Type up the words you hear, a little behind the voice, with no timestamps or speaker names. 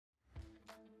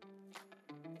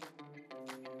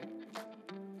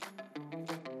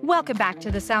Welcome back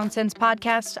to the Sound Sense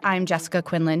podcast. I'm Jessica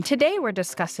Quinlan. Today we're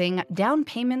discussing down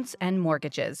payments and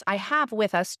mortgages. I have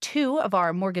with us two of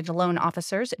our mortgage loan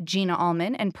officers, Gina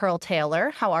Allman and Pearl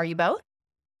Taylor. How are you both?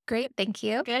 Great, thank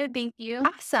you. Good, thank you.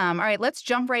 Awesome. All right, let's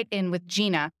jump right in with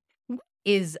Gina. What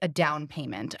is a down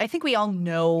payment? I think we all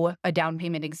know a down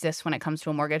payment exists when it comes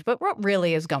to a mortgage, but what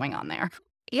really is going on there?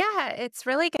 Yeah, it's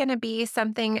really going to be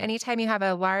something anytime you have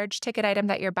a large ticket item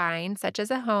that you're buying, such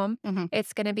as a home, Mhm.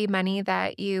 it's going to be money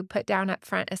that you put down up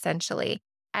front, essentially.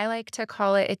 I like to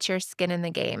call it's your skin in the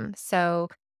game. So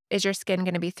is your skin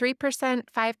going to be 3%,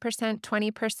 5%,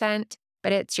 20%?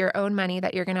 But it's your own money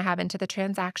that you're going to have into the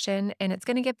transaction. And it's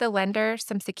going to give the lender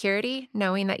some security,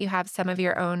 knowing that you have some of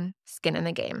your own skin in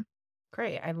the game.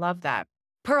 Great. I love that.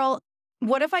 Pearl,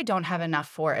 what if I don't have enough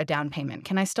for a down payment?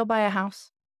 Can I still buy a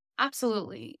house?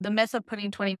 Absolutely. The myth of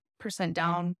putting 20%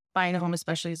 down buying a home,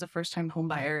 especially as a first-time home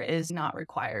buyer, is not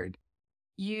required.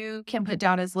 You can put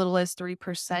down as little as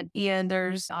 3%, and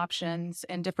there's options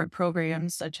and different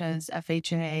programs such as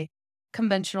FHA,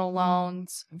 conventional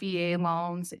loans, VA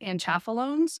loans, and CHFA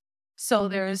loans. So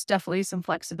there's definitely some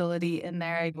flexibility in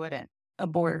there. I wouldn't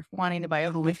abort wanting to buy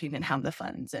a home if you didn't have the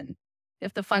funds. And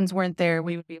if the funds weren't there,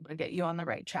 we would be able to get you on the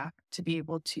right track to be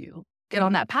able to get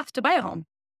on that path to buy a home.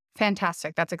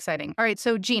 Fantastic. That's exciting. All right.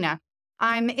 So, Gina,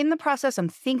 I'm in the process. I'm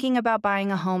thinking about buying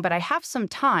a home, but I have some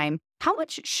time. How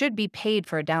much should be paid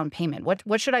for a down payment?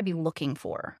 What should I be looking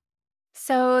for?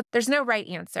 So there's no right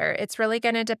answer. It's really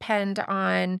going to depend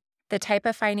on the type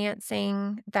of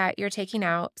financing that you're taking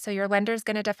out. So your lender's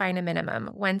going to define a minimum.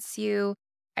 Once you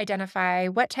identify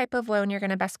what type of loan you're going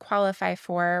to best qualify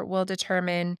for, will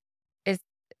determine is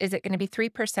it going to be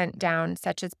 3% down,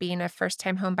 such as being a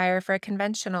first-time home buyer for a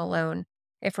conventional loan.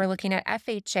 If we're looking at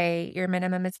FHA, your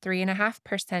minimum is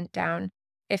 3.5% down.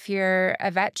 If you're a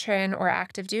veteran or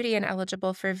active duty and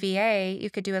eligible for VA,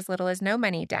 you could do as little as no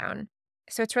money down.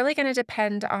 So it's really going to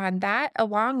depend on that,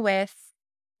 along with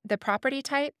the property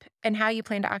type and how you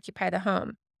plan to occupy the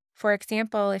home. For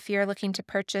example, if you're looking to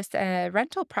purchase a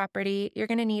rental property, you're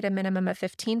going to need a minimum of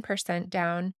 15%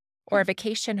 down, or a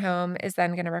vacation home is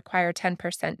then going to require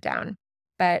 10% down.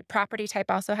 But property type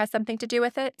also has something to do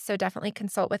with it. So definitely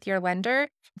consult with your lender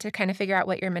to kind of figure out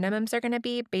what your minimums are going to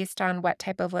be based on what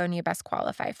type of loan you best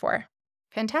qualify for.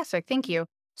 Fantastic. Thank you.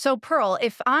 So, Pearl,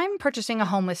 if I'm purchasing a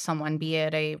home with someone, be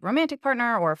it a romantic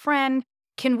partner or a friend,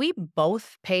 can we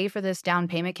both pay for this down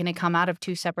payment? Can it come out of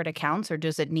two separate accounts, or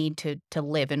does it need to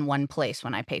live in one place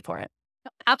when I pay for it?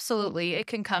 Absolutely. It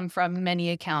can come from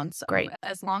many accounts. Great.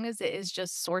 As long as it is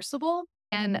just sourceable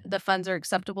and the funds are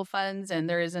acceptable funds and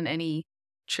there isn't any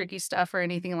tricky stuff or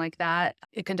anything like that,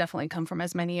 it can definitely come from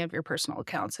as many of your personal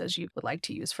accounts as you would like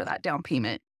to use for that down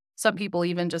payment. Some people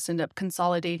even just end up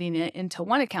consolidating it into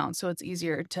one account, so it's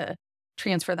easier to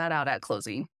transfer that out at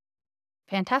closing.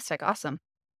 Fantastic. Awesome.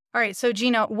 All right. So,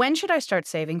 Gina, when should I start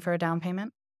saving for a down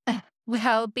payment?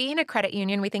 Well, being a credit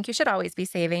union, we think you should always be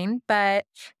saving, but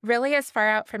really as far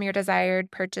out from your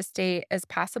desired purchase date as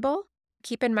possible.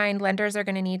 Keep in mind, lenders are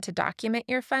going to need to document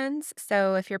your funds.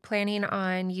 So if you're planning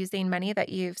on using money that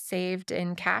you've saved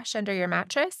in cash under your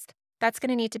mattress, that's going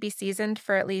to need to be seasoned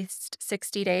for at least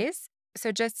 60 days.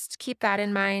 So just keep that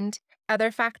in mind.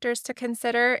 Other factors to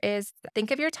consider is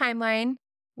think of your timeline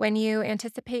when you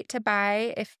anticipate to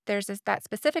buy. If there's that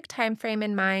specific time frame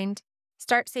in mind,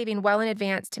 start saving well in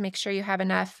advance to make sure you have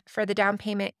enough for the down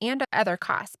payment and other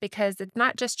costs, because it's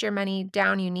not just your money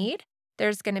down you need.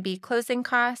 There's going to be closing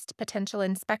costs, potential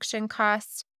inspection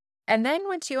costs. And then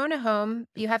once you own a home,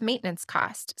 you have maintenance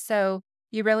cost. So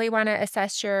you really want to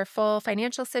assess your full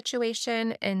financial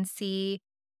situation and see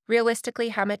realistically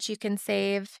how much you can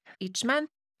save each month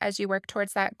as you work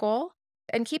towards that goal.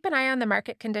 And keep an eye on the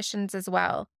market conditions as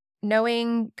well.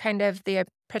 Knowing kind of the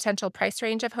potential price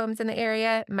range of homes in the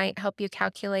area might help you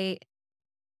calculate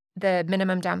the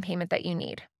minimum down payment that you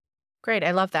need. Great.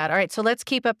 I love that. All right. So let's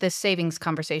keep up this savings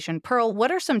conversation. Pearl, what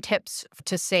are some tips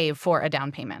to save for a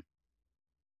down payment?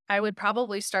 I would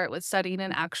probably start with setting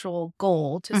an actual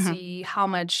goal to see how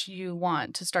much you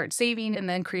want to start saving and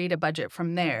then create a budget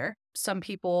from there. Some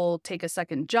people take a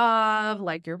second job,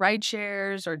 like your ride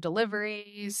shares or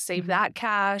deliveries, save that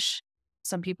cash.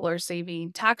 Some people are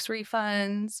saving tax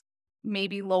refunds,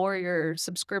 maybe lower your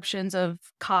subscriptions of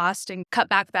cost and cut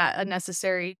back that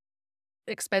unnecessary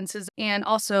expenses. And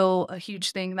also a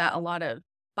huge thing that a lot of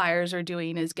buyers are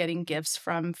doing is getting gifts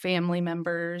from family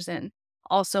members. And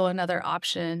also another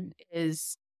option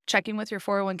is checking with your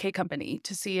 401k company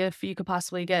to see if you could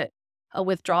possibly get a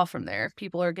withdrawal from there.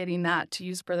 People are getting that to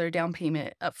use for their down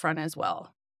payment up front as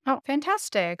well. Oh,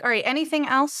 fantastic. All right. Anything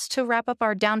else to wrap up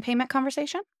our down payment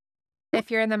conversation? If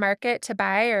you're in the market to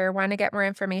buy or want to get more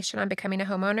information on becoming a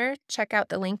homeowner, check out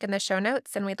the link in the show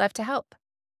notes and we'd love to help.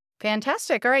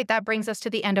 Fantastic. All right, that brings us to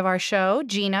the end of our show.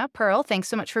 Gina, Pearl, thanks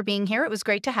so much for being here. It was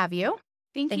great to have you.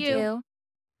 Thank Thank you. you.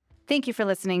 Thank you for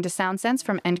listening to Sound Sense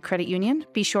from End Credit Union.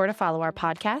 Be sure to follow our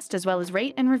podcast as well as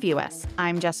rate and review us.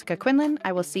 I'm Jessica Quinlan.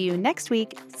 I will see you next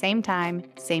week, same time,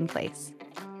 same place.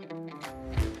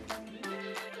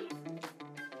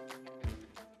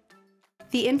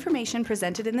 The information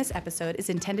presented in this episode is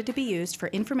intended to be used for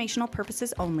informational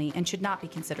purposes only and should not be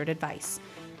considered advice.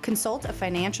 Consult a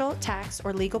financial, tax,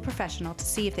 or legal professional to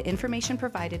see if the information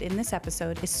provided in this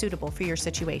episode is suitable for your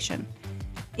situation.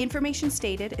 Information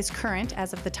stated is current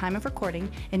as of the time of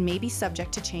recording and may be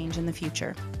subject to change in the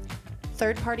future.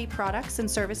 Third-party products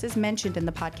and services mentioned in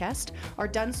the podcast are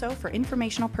done so for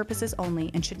informational purposes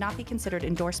only and should not be considered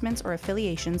endorsements or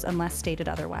affiliations unless stated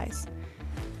otherwise.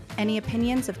 Any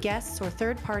opinions of guests or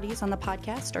third parties on the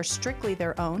podcast are strictly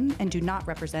their own and do not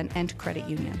represent End Credit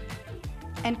Union.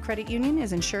 End Credit Union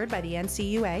is insured by the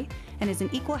NCUA and is an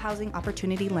equal housing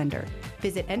opportunity lender.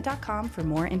 Visit End.com for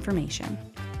more information.